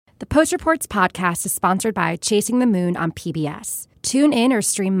Post Reports podcast is sponsored by Chasing the Moon on PBS. Tune in or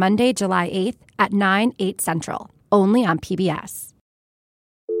stream Monday, July 8th at 8 Central, only on PBS.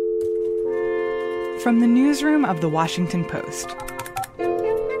 From the newsroom of The Washington Post.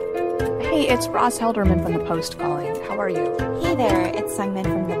 Hey, it's Ross Helderman from The Post calling. How are you? Hey there, it's Sungmin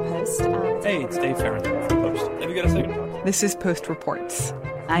from The Post. Hey, it's Dave Farron from The Post. Have you got a second? This is Post Reports.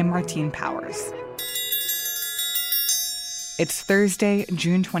 I'm Martine Powers. It's Thursday,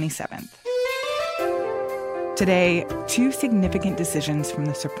 June 27th. Today, two significant decisions from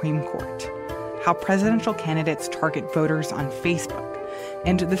the Supreme Court. How presidential candidates target voters on Facebook,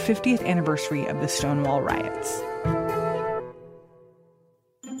 and the 50th anniversary of the Stonewall riots.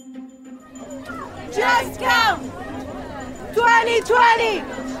 Just count! 2020!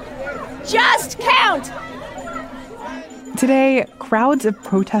 Just count! Today, crowds of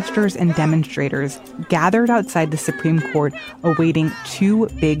protesters and demonstrators gathered outside the Supreme Court awaiting two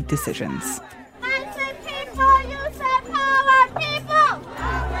big decisions.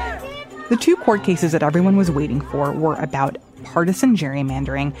 The two court cases that everyone was waiting for were about partisan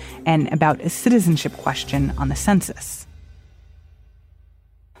gerrymandering and about a citizenship question on the census.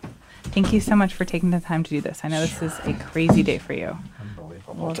 Thank you so much for taking the time to do this. I know this is a crazy day for you.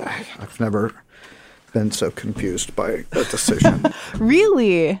 Unbelievable day. I've never been so confused by a decision.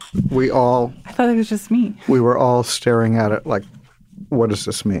 Really? I thought it was just me. We were all staring at it like, what does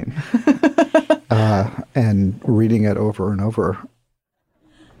this mean? And reading it over and over.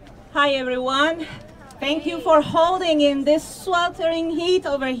 Hi, everyone. Thank you for holding in this sweltering heat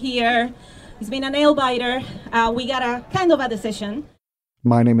over here. It's been a nail-biter. We got a kind of a decision.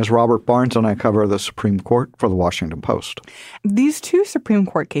 My name is Robert Barnes, and I cover the Supreme Court for the Washington Post. These two Supreme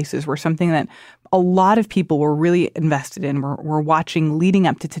Court cases were something that a lot of people were really invested in, were watching leading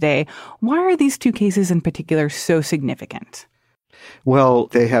up to today. Why are these two cases in particular so significant? Well,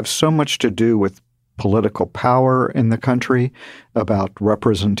 they have so much to do with political power in the country, about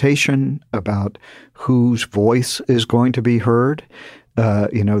representation, about whose voice is going to be heard.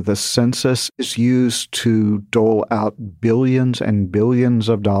 The census is used to dole out billions and billions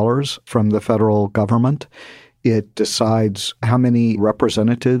of dollars from the federal government. It decides how many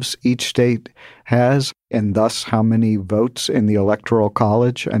representatives each state has, and thus how many votes in the Electoral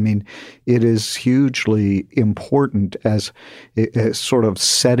College. I mean, it is hugely important as sort of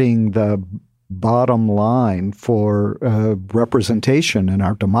setting the bottom line for representation in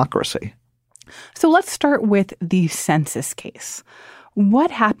our democracy. So let's start with the census case.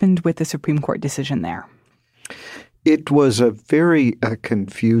 What happened with the Supreme Court decision there? It was a very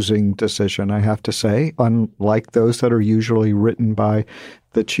confusing decision, I have to say, unlike those that are usually written by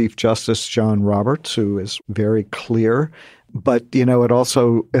the Chief Justice John Roberts, who is very clear. But, it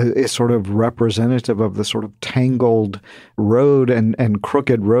also is sort of representative of the sort of tangled road and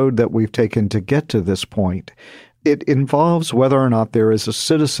crooked road that we've taken to get to this point. It involves whether or not there is a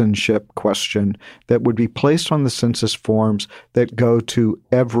citizenship question that would be placed on the census forms that go to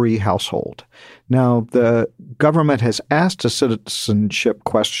every household. Now, the government has asked a citizenship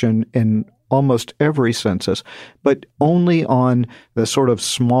question in almost every census, but only on the sort of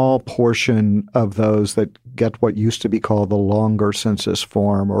small portion of those that get what used to be called the longer census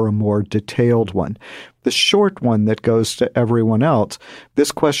form or a more detailed one. The short one that goes to everyone else,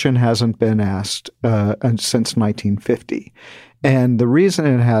 this question hasn't been asked since 1950. And the reason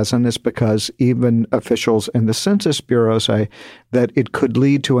it hasn't is because even officials in the Census Bureau say that it could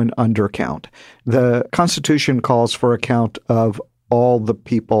lead to an undercount. The Constitution calls for a count of all the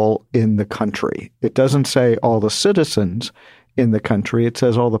people in the country. It doesn't say all the citizens in the country. It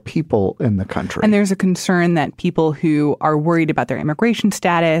says all the people in the country. And there's a concern that people who are worried about their immigration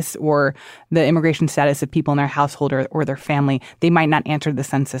status or the immigration status of people in their household or their family, they might not answer the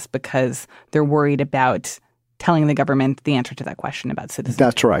census because they're worried about telling the government the answer to that question about citizenship.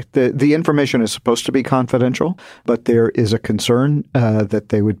 That's right. The information is supposed to be confidential, but there is a concern that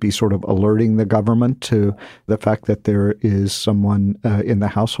they would be sort of alerting the government to the fact that there is someone in the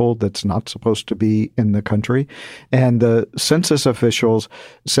household that's not supposed to be in the country. And the census officials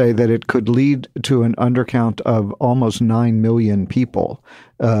say that it could lead to an undercount of almost 9 million people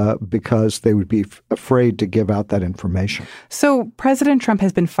because they would be afraid to give out that information. So President Trump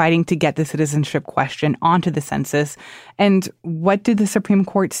has been fighting to get the citizenship question onto the census. And what did the Supreme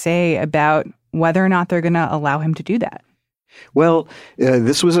Court say about whether or not they're going to allow him to do that? Well,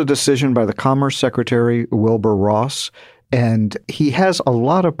 this was a decision by the Commerce Secretary, Wilbur Ross. And he has a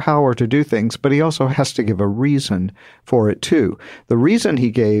lot of power to do things, but he also has to give a reason for it, too. The reason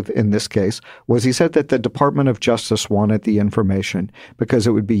he gave in this case was he said that the Department of Justice wanted the information because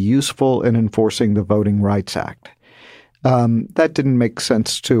it would be useful in enforcing the Voting Rights Act. That didn't make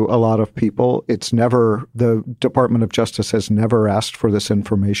sense to a lot of people. The Department of Justice has never asked for this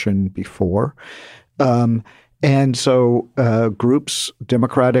information before. And so groups,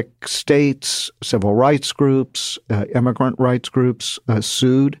 Democratic states, civil rights groups, immigrant rights groups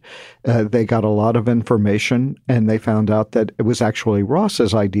sued. They got a lot of information, and they found out that it was actually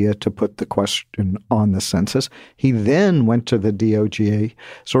Ross's idea to put the question on the census. He then went to the DOJ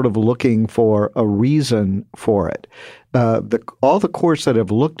sort of looking for a reason for it. All the courts that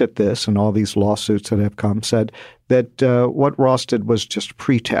have looked at this and all these lawsuits that have come said that what Ross did was just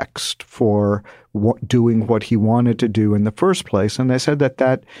pretext for doing what he wanted to do in the first place. And they said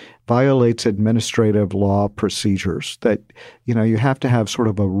that violates administrative law procedures, that, you have to have sort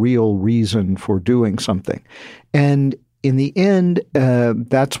of a real reason for doing something. And in the end,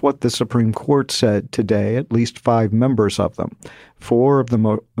 that's what the Supreme Court said today, at least 5 members of them. 4 of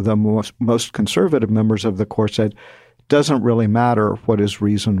the most conservative members of the court said, doesn't really matter what his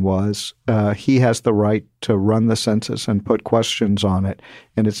reason was. He has the right to run the census and put questions on it,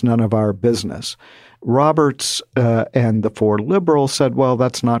 and it's none of our business. Roberts and the 4 liberals said, well,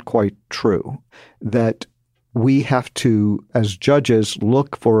 that's not quite true, that we have to, as judges,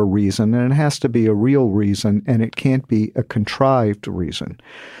 look for a reason, and it has to be a real reason, and it can't be a contrived reason.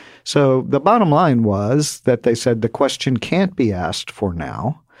 So the bottom line was that they said the question can't be asked for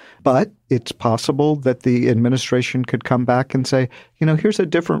now, but it's possible that the administration could come back and say, here's a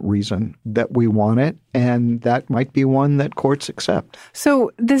different reason that we want it, and that might be one that courts accept.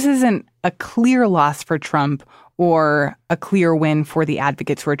 So this isn't a clear loss for Trump or a clear win for the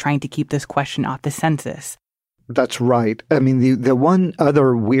advocates who are trying to keep this question off the census. That's right. I mean, the one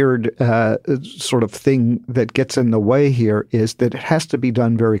other weird sort of thing that gets in the way here is that it has to be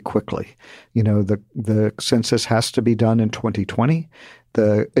done very quickly. The census has to be done in 2020.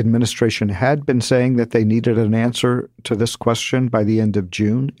 The administration had been saying that they needed an answer to this question by the end of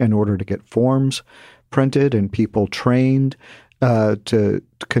June in order to get forms printed and people trained to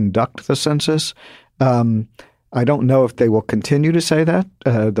conduct the census. I don't know if they will continue to say that.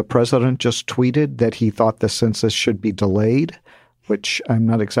 The president just tweeted that he thought the census should be delayed, which I'm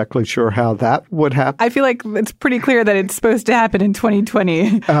not exactly sure how that would happen. I feel like it's pretty clear that it's supposed to happen in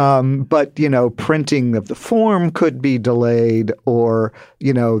 2020. But, printing of the form could be delayed, or,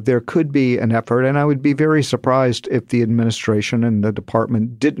 there could be an effort. And I would be very surprised if the administration and the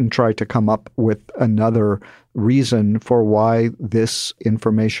department didn't try to come up with another reason for why this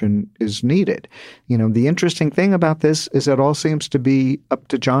information is needed. The interesting thing about this is it all seems to be up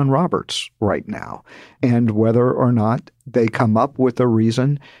to John Roberts right now, and whether or not they come up with a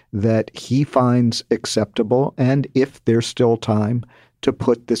reason that he finds acceptable, and if there's still time to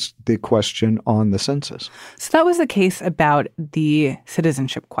put the question on the census. So that was the case about the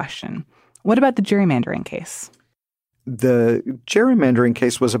citizenship question. What about the gerrymandering case? The gerrymandering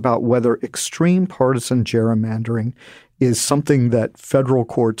case was about whether extreme partisan gerrymandering is something that federal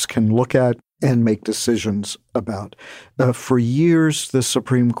courts can look at and make decisions about. For years, the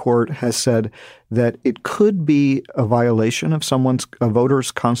Supreme Court has said that it could be a violation of a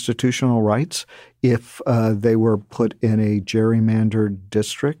voter's constitutional rights if they were put in a gerrymandered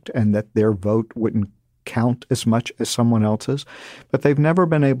district and that their vote wouldn't count as much as someone else's, but they've never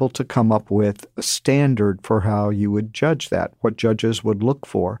been able to come up with a standard for how you would judge that, what judges would look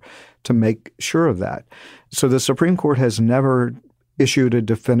for to make sure of that. So the Supreme Court has never issued a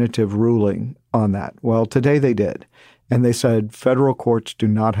definitive ruling on that. Well, today they did. And they said federal courts do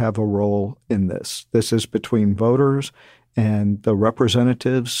not have a role in this. This is between voters and the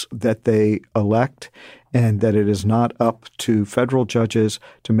representatives that they elect, and that it is not up to federal judges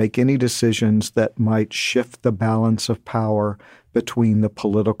to make any decisions that might shift the balance of power between the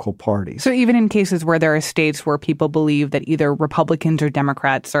political parties. So even in cases where there are states where people believe that either Republicans or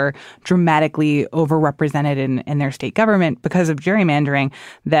Democrats are dramatically overrepresented in their state government because of gerrymandering,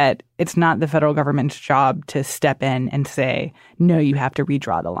 that it's not the federal government's job to step in and say, no, you have to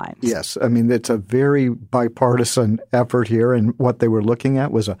redraw the lines. Yes. I mean, it's a very bipartisan effort here. And what they were looking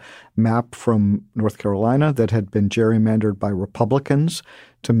at was a map from North Carolina that had been gerrymandered by Republicans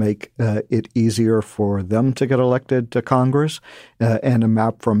to make it easier for them to get elected to Congress, and a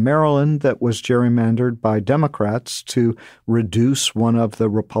map from Maryland that was gerrymandered by Democrats to reduce one of the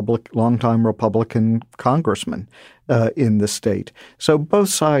longtime Republican congressmen in the state. So both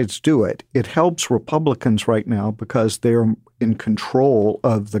sides do it. It helps Republicans right now because they're in control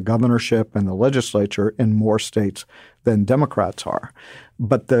of the governorship and the legislature in more states than Democrats are.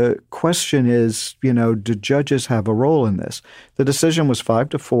 But the question is, do judges have a role in this? The decision was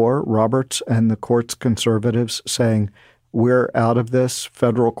 5-4, Roberts and the court's conservatives saying, we're out of this.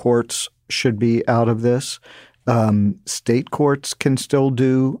 Federal courts should be out of this. State courts can still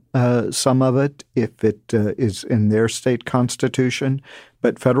do some of it if it is in their state constitution,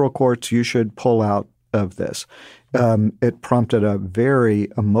 but federal courts, you should pull out of this. It prompted a very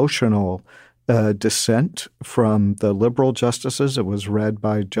emotional dissent from the liberal justices. It was read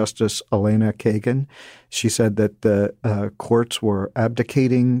by Justice Elena Kagan. She said that the courts were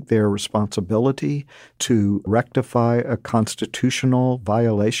abdicating their responsibility to rectify a constitutional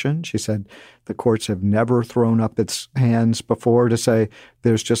violation. She said the courts have never thrown up its hands before to say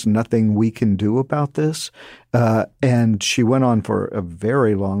there's just nothing we can do about this. And she went on for a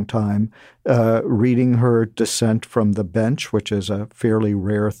very long time reading her dissent from the bench, which is a fairly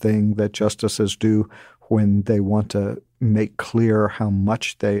rare thing that justices do when they want to make clear how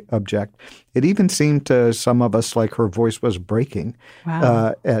much they object. It even seemed to some of us like her voice was breaking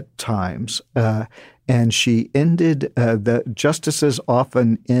at times. And she ended, the justices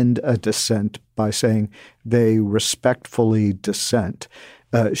often end a dissent by saying they respectfully dissent.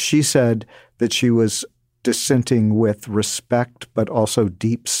 She said that she was dissenting with respect, but also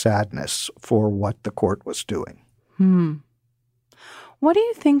deep sadness for what the court was doing. What do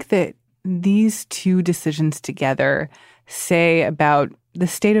you think that these two decisions together say about the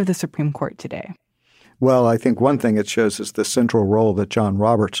state of the Supreme Court today? Well, I think one thing it shows is the central role that John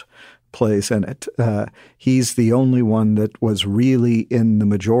Roberts plays in it. He's the only one that was really in the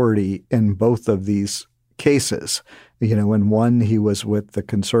majority in both of these cases. You know, in one, he was with the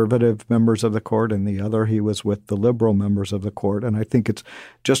conservative members of the court, and the other, he was with the liberal members of the court. And I think it's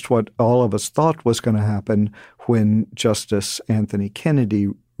just what all of us thought was going to happen when Justice Anthony Kennedy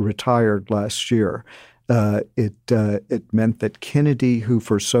retired last year. It meant that Kennedy, who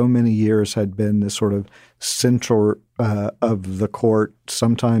for so many years had been the sort of center of the court,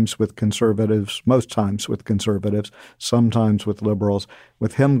 sometimes with conservatives, most times with conservatives, sometimes with liberals,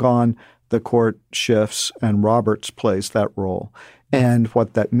 with him gone, the court shifts and Roberts plays that role. And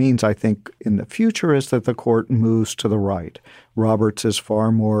what that means, I think, in the future is that the court moves to the right. Roberts is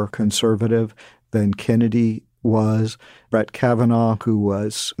far more conservative than Kennedy was. Brett Kavanaugh, who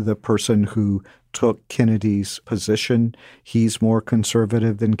was the person who took Kennedy's position, he's more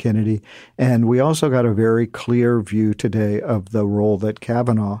conservative than Kennedy. And we also got a very clear view today of the role that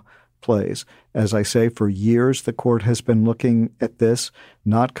Kavanaugh plays. As I say, for years the court has been looking at this,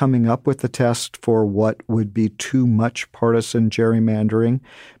 not coming up with a test for what would be too much partisan gerrymandering,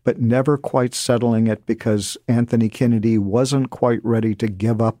 but never quite settling it because Anthony Kennedy wasn't quite ready to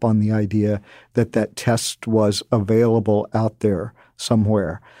give up on the idea that that test was available out there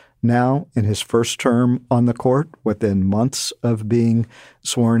somewhere. Now, in his first term on the court, within months of being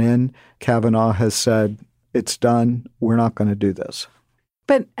sworn in, Kavanaugh has said, it's done, we're not going to do this.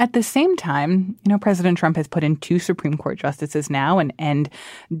 But at the same time, you know, President Trump has put in 2 Supreme Court justices now and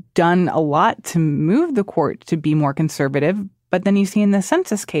done a lot to move the court to be more conservative. But then you see in the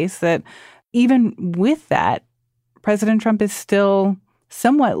census case that even with that, President Trump is still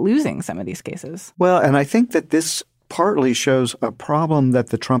somewhat losing some of these cases. Well, and I think that this partly shows a problem that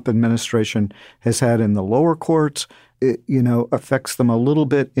the Trump administration has had in the lower courts. It, affects them a little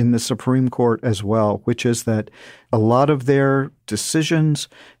bit in the Supreme Court as well, which is that a lot of their decisions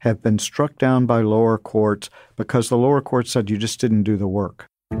have been struck down by lower courts because the lower courts said you just didn't do the work.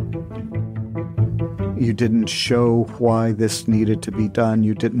 You didn't show why this needed to be done.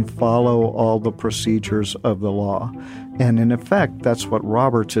 You didn't follow all the procedures of the law. And in effect, that's what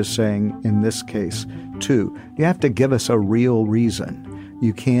Roberts is saying in this case, too. You have to give us a real reason.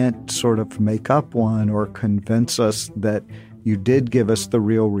 You can't sort of make up one or convince us that you did give us the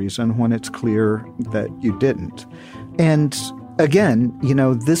real reason when it's clear that you didn't. And again,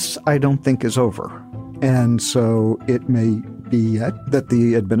 this I don't think is over. And so it may be yet that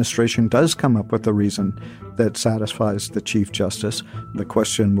the administration does come up with a reason that satisfies the Chief Justice. The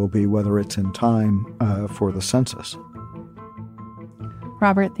question will be whether it's in time for the census.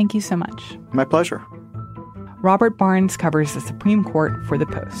 Robert, thank you so much. My pleasure. Robert Barnes covers the Supreme Court for The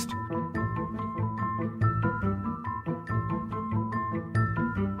Post.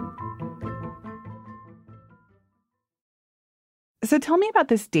 So tell me about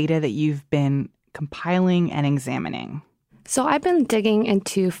this data that you've been compiling and examining. So I've been digging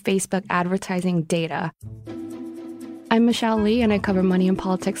into Facebook advertising data. I'm Michelle Lee, and I cover money and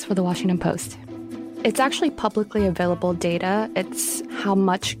politics for The Washington Post. It's actually publicly available data. It's how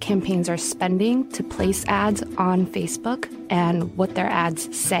much campaigns are spending to place ads on Facebook and what their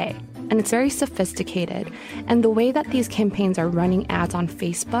ads say. And it's very sophisticated. And the way that these campaigns are running ads on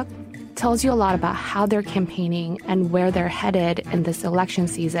Facebook tells you a lot about how they're campaigning and where they're headed in this election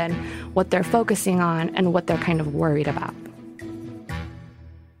season, what they're focusing on, and what they're kind of worried about.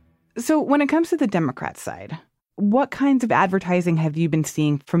 So when it comes to the Democrat side, What kinds of advertising have you been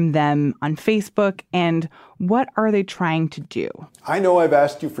seeing from them on Facebook, and what are they trying to do? I know I've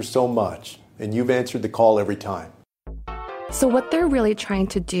asked you for so much, and you've answered the call every time. So what they're really trying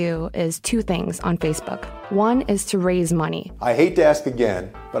to do is two things on Facebook. One is to raise money. I hate to ask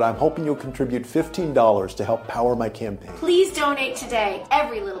again, but I'm hoping you'll contribute $15 to help power my campaign. Please donate today.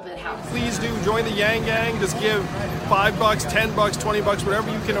 Every little bit helps. Please do join the Yang Gang. Just give $5, $10, $20,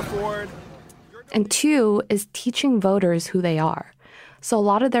 whatever you can afford. And two is teaching voters who they are. So a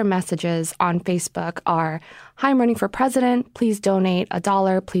lot of their messages on Facebook are, hi, I'm running for president. Please donate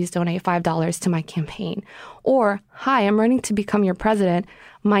 $1. Please donate $5 to my campaign. Or, hi, I'm running to become your president.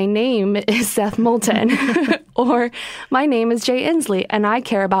 My name is Seth Moulton. Or, my name is Jay Inslee, and I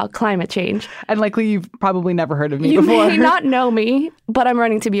care about climate change. And likely you've probably never heard of me You before. may not know me, but I'm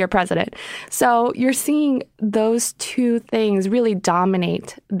running to be your president. So you're seeing those two things really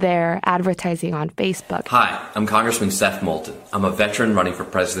dominate their advertising on Facebook. Hi, I'm Congressman Seth Moulton. I'm a veteran running for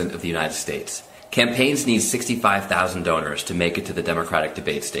president of the United States. Campaigns need 65,000 donors to make it to the Democratic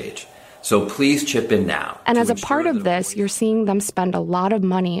debate stage. So please chip in now. And as a part of this, you're seeing them spend a lot of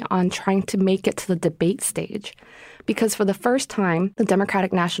money on trying to make it to the debate stage. Because for the first time, the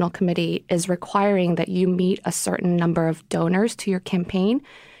Democratic National Committee is requiring that you meet a certain number of donors to your campaign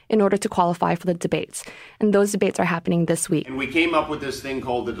in order to qualify for the debates. And those debates are happening this week. And we came up with this thing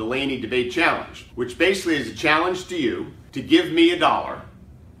called the Delaney Debate Challenge, which basically is a challenge to you to give me $1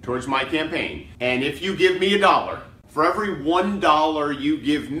 towards my campaign. And if you give me $1, for every $1 you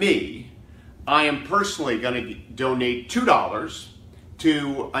give me, I am personally going to donate $2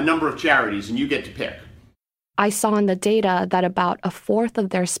 to a number of charities, and you get to pick. I saw in the data that about a fourth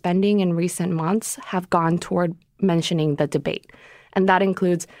of their spending in recent months have gone toward mentioning the debate. And that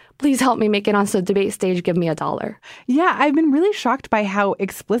includes, please help me make it onto the debate stage, give me $1. Yeah, I've been really shocked by how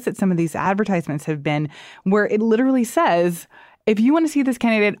explicit some of these advertisements have been, where it literally says, if you want to see this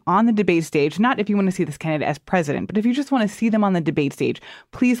candidate on the debate stage, not if you want to see this candidate as president, but if you just want to see them on the debate stage,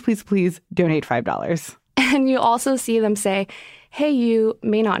 please, please, please donate $5. And you also see them say, hey, you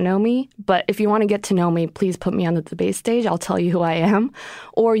may not know me, but if you want to get to know me, please put me on the debate stage. I'll tell you who I am.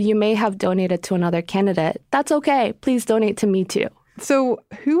 Or you may have donated to another candidate. That's okay. Please donate to me too. So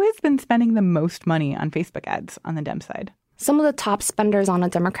who has been spending the most money on Facebook ads on the Dem side? Some of the top spenders on the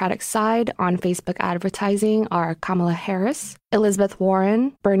Democratic side on Facebook advertising are Kamala Harris, Elizabeth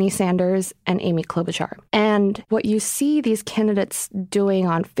Warren, Bernie Sanders, and Amy Klobuchar. And what you see these candidates doing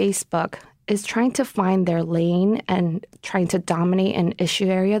on Facebook is trying to find their lane and trying to dominate an issue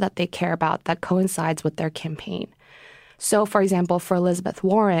area that they care about that coincides with their campaign. So, for example, for Elizabeth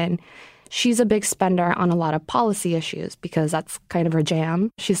Warren, she's a big spender on a lot of policy issues because that's kind of her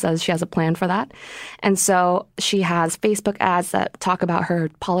jam. She says she has a plan for that. And so she has Facebook ads that talk about her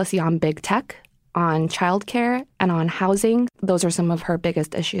policy on big tech, on childcare, and on housing. Those are some of her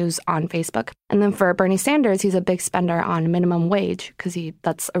biggest issues on Facebook. And then for Bernie Sanders, he's a big spender on minimum wage because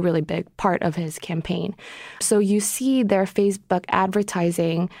that's a really big part of his campaign. So you see their Facebook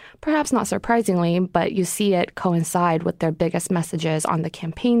advertising, perhaps not surprisingly, but you see it coincide with their biggest messages on the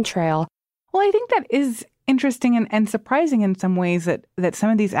campaign trail. Well, I think that is interesting and surprising in some ways that some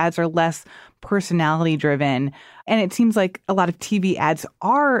of these ads are less personality driven. And it seems like a lot of TV ads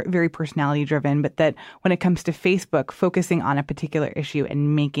are very personality driven, but that when it comes to Facebook, focusing on a particular issue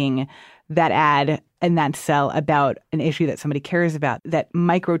and making that ad and that sell about an issue that somebody cares about, that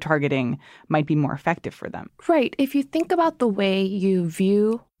micro-targeting might be more effective for them. Right. If you think about the way you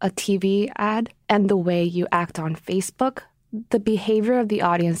view a TV ad and the way you act on Facebook, the behavior of the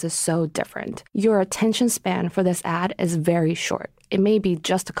audience is so different. Your attention span for this ad is very short. It may be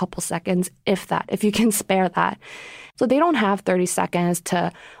just a couple seconds, if that, if you can spare that. So they don't have 30 seconds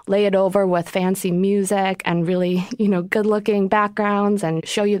to lay it over with fancy music and really, good-looking backgrounds and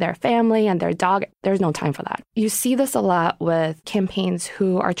show you their family and their dog. There's no time for that. You see this a lot with campaigns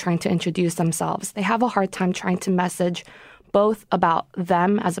who are trying to introduce themselves. They have a hard time trying to message both about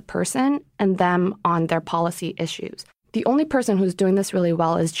them as a person and them on their policy issues. The only person who's doing this really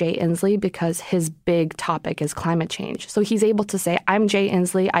well is Jay Inslee because his big topic is climate change. So he's able to say, I'm Jay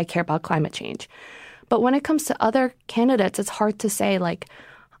Inslee, I care about climate change. But when it comes to other candidates, it's hard to say, like,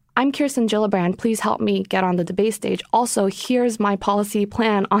 I'm Kirsten Gillibrand, please help me get on the debate stage. Also, here's my policy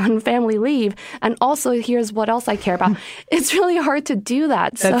plan on family leave. And also, here's what else I care about. It's really hard to do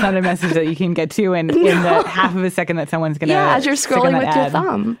that. That's not a message that you can get to in the half of a second that someone's going to as you're scrolling with your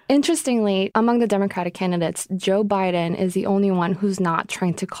thumb. Interestingly, among the Democratic candidates, Joe Biden is the only one who's not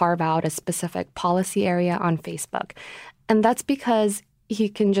trying to carve out a specific policy area on Facebook. And that's because he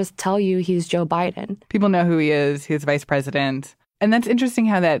can just tell you he's Joe Biden. People know who he is. He's vice president. And that's interesting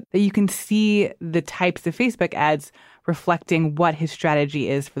how that you can see the types of Facebook ads reflecting what his strategy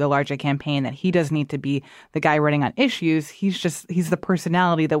is for the larger campaign, that he doesn't need to be the guy running on issues. He's the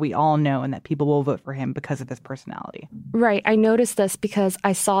personality that we all know and that people will vote for him because of this personality. Right. I noticed this because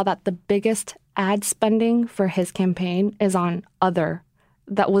I saw that the biggest ad spending for his campaign is on other.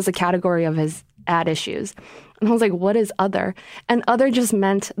 That was a category of his ad issues. And I was like, what is other? And other just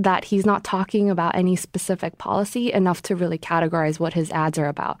meant that he's not talking about any specific policy enough to really categorize what his ads are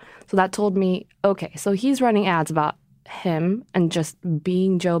about. So that told me, okay, so he's running ads about him and just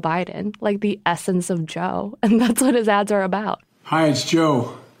being Joe Biden, like the essence of Joe. And that's what his ads are about. Hi, it's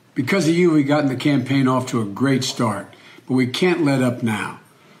Joe. Because of you, we gotten the campaign off to a great start, but we can't let up now.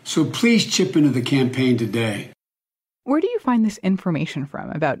 So please chip into the campaign today. Where do you find this information from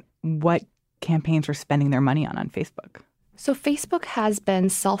about what campaigns are spending their money on Facebook? So Facebook has been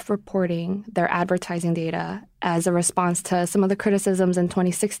self-reporting their advertising data as a response to some of the criticisms in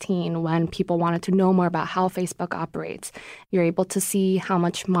 2016 when people wanted to know more about how Facebook operates. You're able to see how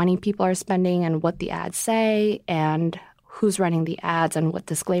much money people are spending and what the ads say and who's running the ads and what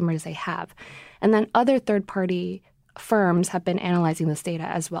disclaimers they have. And then other third-party firms have been analyzing this data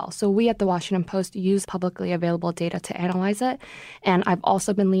as well. So we at the Washington Post use publicly available data to analyze it. And I've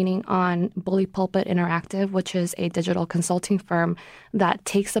also been leaning on Bully Pulpit Interactive, which is a digital consulting firm that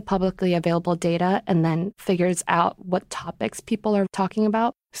takes the publicly available data and then figures out what topics people are talking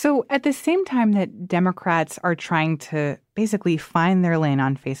about. So at the same time that Democrats are trying to basically find their lane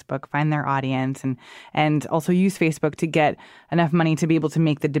on Facebook, find their audience, and also use Facebook to get enough money to be able to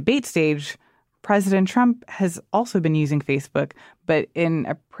make the debate stage, President Trump has also been using Facebook, but in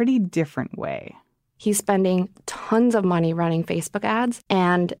a pretty different way. He's spending tons of money running Facebook ads,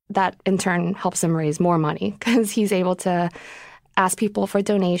 and that in turn helps him raise more money because he's able to ask people for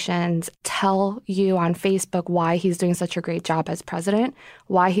donations, tell you on Facebook why he's doing such a great job as president,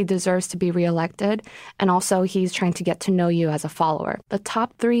 why he deserves to be reelected, and also he's trying to get to know you as a follower. The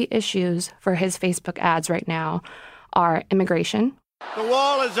top 3 issues for his Facebook ads right now are immigration. The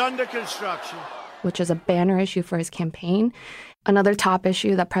wall is under construction, which is a banner issue for his campaign. Another top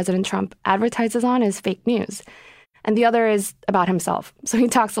issue that President Trump advertises on is fake news. And the other is about himself. So he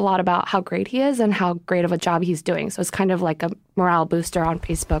talks a lot about how great he is and how great of a job he's doing. So it's kind of like a morale booster on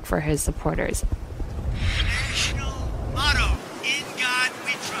Facebook for his supporters. National motto, in God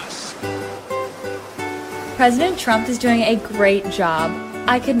we trust. President Trump is doing a great job.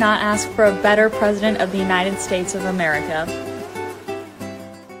 I could not ask for a better president of the United States of America.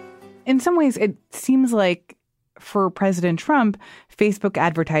 In some ways, it seems like for President Trump, Facebook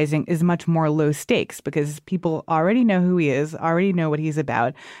advertising is much more low stakes because people already know who he is, already know what he's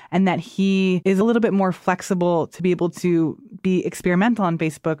about, and that he is a little bit more flexible to be able to be experimental on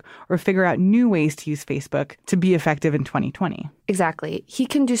Facebook or figure out new ways to use Facebook to be effective in 2020. Exactly. He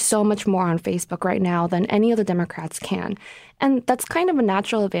can do so much more on Facebook right now than any of the Democrats can. And that's kind of a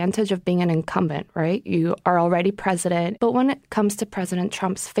natural advantage of being an incumbent, right? You are already president. But when it comes to President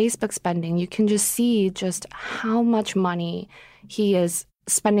Trump's Facebook spending, you can just see just how much money he is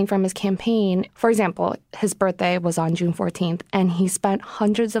spending from his campaign. For example, his birthday was on June 14th, and he spent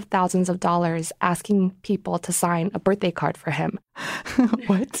hundreds of thousands of dollars asking people to sign a birthday card for him.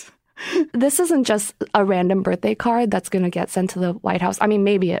 What? This isn't just a random birthday card that's going to get sent to the White House. I mean,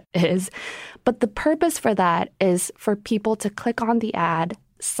 maybe it is. But the purpose for that is for people to click on the ad,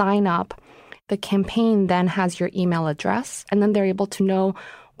 sign up. The campaign then has your email address, and then they're able to know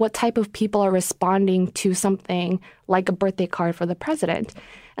what type of people are responding to something like a birthday card for the president.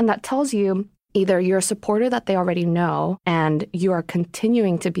 And that tells you either you're a supporter that they already know and you are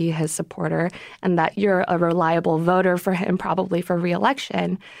continuing to be his supporter and that you're a reliable voter for him, probably for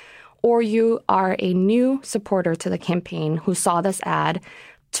re-election, or you are a new supporter to the campaign who saw this ad,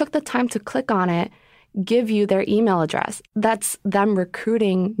 took the time to click on it, give you their email address. That's them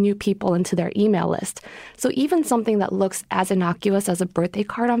recruiting new people into their email list. So even something that looks as innocuous as a birthday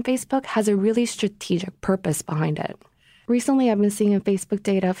card on Facebook has a really strategic purpose behind it. Recently, I've been seeing in Facebook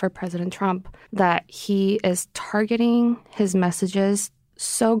data for President Trump that he is targeting his messages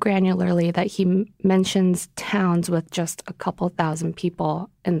so granularly that he mentions towns with just a couple thousand people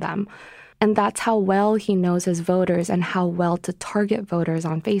in them. And that's how well he knows his voters and how well to target voters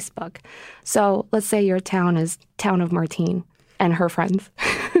on Facebook. So let's say your town is Town of Martine and her friends.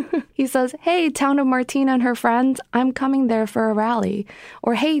 He says, hey, Town of Martine and her friends, I'm coming there for a rally.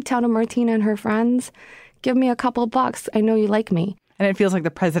 Or hey, Town of Martine and her friends, give me a couple bucks. I know you like me. And it feels like the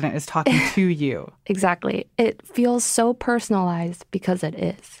president is talking to you. Exactly. It feels so personalized because it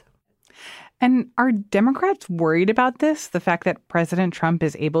is. And are Democrats worried about this? The fact that President Trump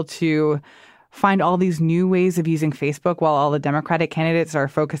is able to find all these new ways of using Facebook while all the Democratic candidates are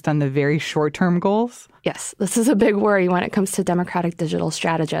focused on the very short-term goals? Yes, this is a big worry when it comes to Democratic digital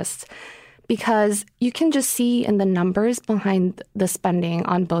strategists, because you can just see in the numbers behind the spending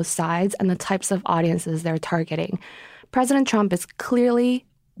on both sides and the types of audiences they're targeting. President Trump is clearly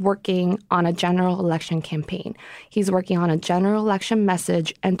working on a general election campaign. He's working on a general election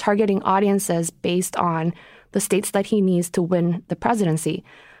message and targeting audiences based on the states that he needs to win the presidency.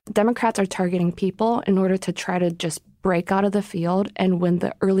 Democrats are targeting people in order to try to just break out of the field and win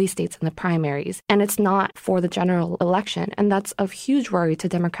the early states in the primaries. And it's not for the general election. And that's of huge worry to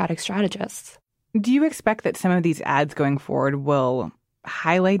Democratic strategists. Do you expect that some of these ads going forward will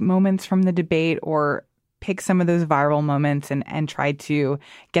highlight moments from the debate or pick some of those viral moments and try to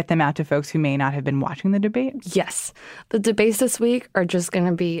get them out to folks who may not have been watching the debate? Yes. The debates this week are just going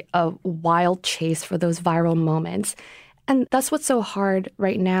to be a wild chase for those viral moments. And that's what's so hard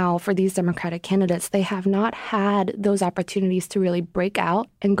right now for these Democratic candidates. They have not had those opportunities to really break out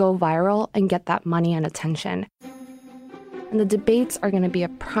and go viral and get that money and attention. And the debates are going to be a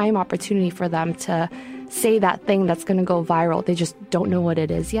prime opportunity for them to say that thing that's going to go viral. They just don't know what it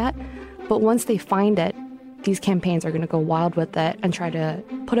is yet. But once they find it, these campaigns are going to go wild with it and try to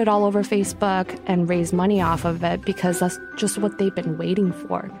put it all over Facebook and raise money off of it because that's just what they've been waiting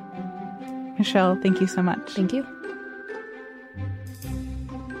for. Michelle, thank you so much. Thank you.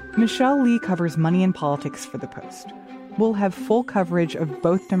 Michelle Lee covers money and politics for The Post. We'll have full coverage of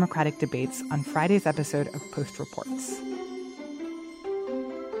both Democratic debates on Friday's episode of Post Reports.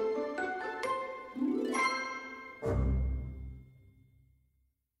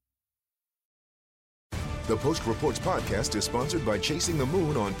 The Post Reports podcast is sponsored by Chasing the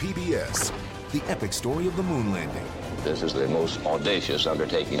Moon on PBS, the epic story of the moon landing. This is the most audacious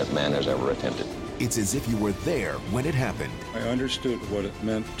undertaking that man has ever attempted. It's as if you were there when it happened. I understood what it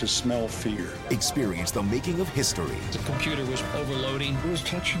meant to smell fear. Experience the making of history. The computer was overloading. It was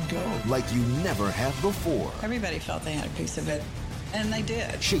touch and go. Like you never have before. Everybody felt they had a piece of it, and they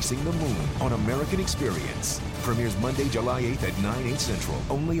did. Chasing the Moon on American Experience. Premieres Monday, July 8th at 9, 8 Central,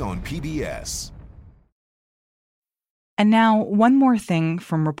 only on PBS. And now, one more thing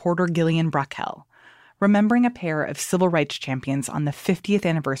from reporter Gillian Brackel, remembering a pair of civil rights champions on the 50th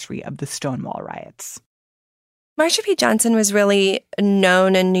anniversary of the Stonewall riots. Marsha P. Johnson was really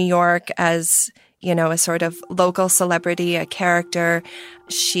known in New York as, a sort of local celebrity, a character.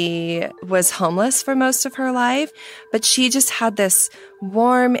 She was homeless for most of her life, but she just had this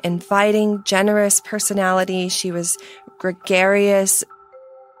warm, inviting, generous personality. She was gregarious.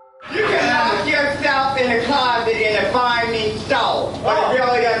 You can lock yourself in a closet in a fine, neat stove, but it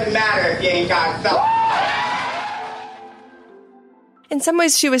really doesn't matter if you ain't got soap. In some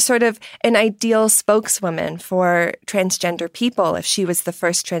ways, she was sort of an ideal spokeswoman for transgender people if she was the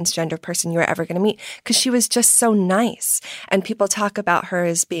first transgender person you were ever going to meet, because she was just so nice. And people talk about her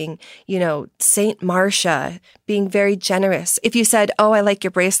as being, Saint Marsha, being very generous. If you said, "Oh, I like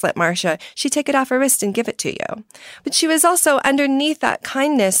your bracelet, Marsha," she'd take it off her wrist and give it to you. But she was also, underneath that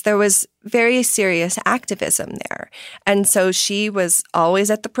kindness, there was very serious activism there. And so she was always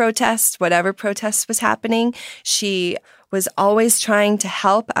at the protest, whatever protest was happening. She was always trying to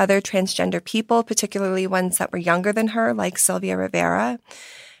help other transgender people, particularly ones that were younger than her, like Sylvia Rivera.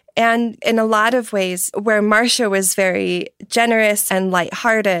 And in a lot of ways, where Marsha was very generous and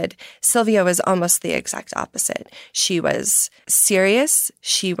lighthearted, Sylvia was almost the exact opposite. She was serious.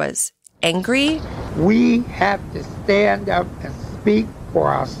 She was angry. We have to stand up and speak for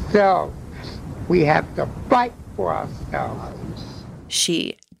ourselves. We have to fight for ourselves.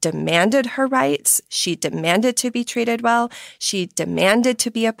 She demanded her rights. She demanded to be treated well. She demanded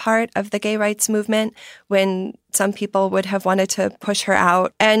to be a part of the gay rights movement when some people would have wanted to push her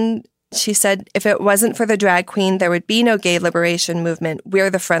out. And she said, if it wasn't for the drag queen, there would be no gay liberation movement.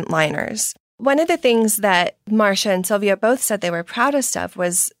 We're the frontliners. One of the things that Marsha and Sylvia both said they were proudest of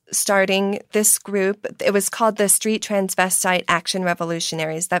was starting this group. It was called the Street Transvestite Action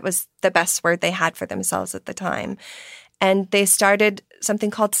Revolutionaries. That was the best word they had for themselves at the time. And they started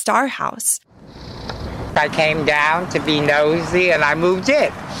something called Star House. I came down to be nosy and I moved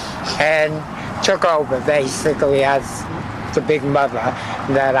in and took over basically as the big mother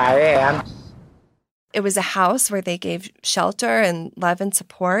that I am. It was a house where they gave shelter and love and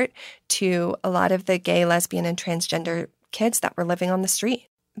support to a lot of the gay, lesbian, and transgender kids that were living on the street.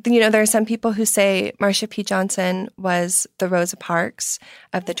 There are some people who say Marsha P. Johnson was the Rosa Parks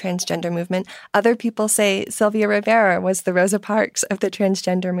of the transgender movement. Other people say Sylvia Rivera was the Rosa Parks of the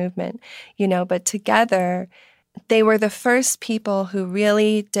transgender movement. But together, they were the first people who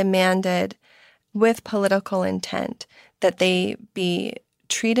really demanded, with political intent, that they be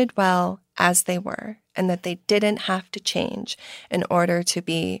treated well as they were and that they didn't have to change in order to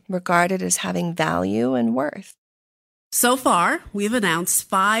be regarded as having value and worth. So far, we've announced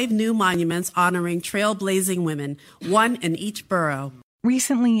 5 new monuments honoring trailblazing women, one in each borough.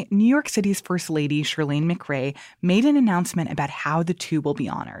 Recently, New York City's First Lady, Chirlane McRae, made an announcement about how the two will be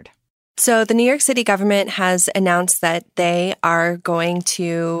honored. So the New York City government has announced that they are going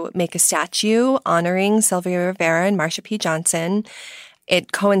to make a statue honoring Sylvia Rivera and Marsha P. Johnson.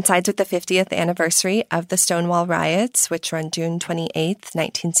 It coincides with the 50th anniversary of the Stonewall riots, which were on June 28th,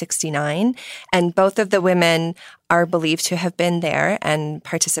 1969. And both of the women are believed to have been there and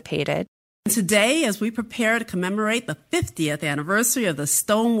participated. Today, as we prepare to commemorate the 50th anniversary of the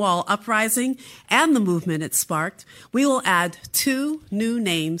Stonewall Uprising and the movement it sparked, we will add 2 new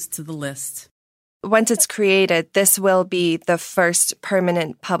names to the list. Once it's created, this will be the first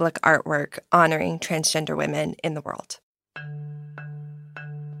permanent public artwork honoring transgender women in the world.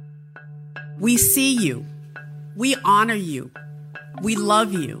 We see you. We honor you. We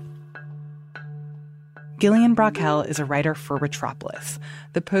love you. Gillian Brockel is a writer for Retropolis,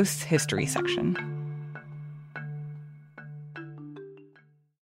 the Post's history section.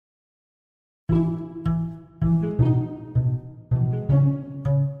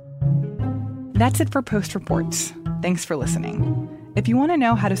 That's it for Post Reports. Thanks for listening. If you want to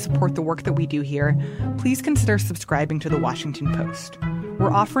know how to support the work that we do here, please consider subscribing to The Washington Post.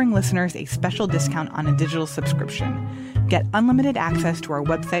 We're offering listeners a special discount on a digital subscription. Get unlimited access to our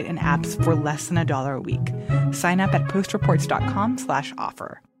website and apps for less than $1 a week. Sign up at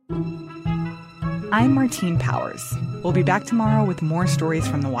postreports.com/offer. I'm Martine Powers. We'll be back tomorrow with more stories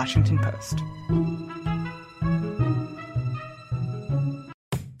from The Washington Post.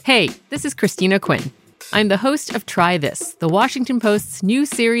 Hey, this is Christina Quinn. I'm the host of Try This, The Washington Post's new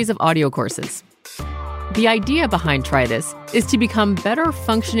series of audio courses. The idea behind Try This is to become better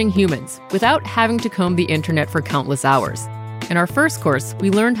functioning humans without having to comb the internet for countless hours. In our first course, we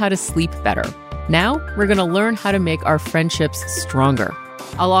learned how to sleep better. Now, we're going to learn how to make our friendships stronger.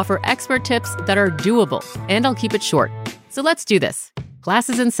 I'll offer expert tips that are doable, and I'll keep it short. So let's do this. Class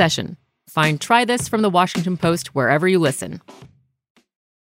is in session. Find Try This from The Washington Post wherever you listen.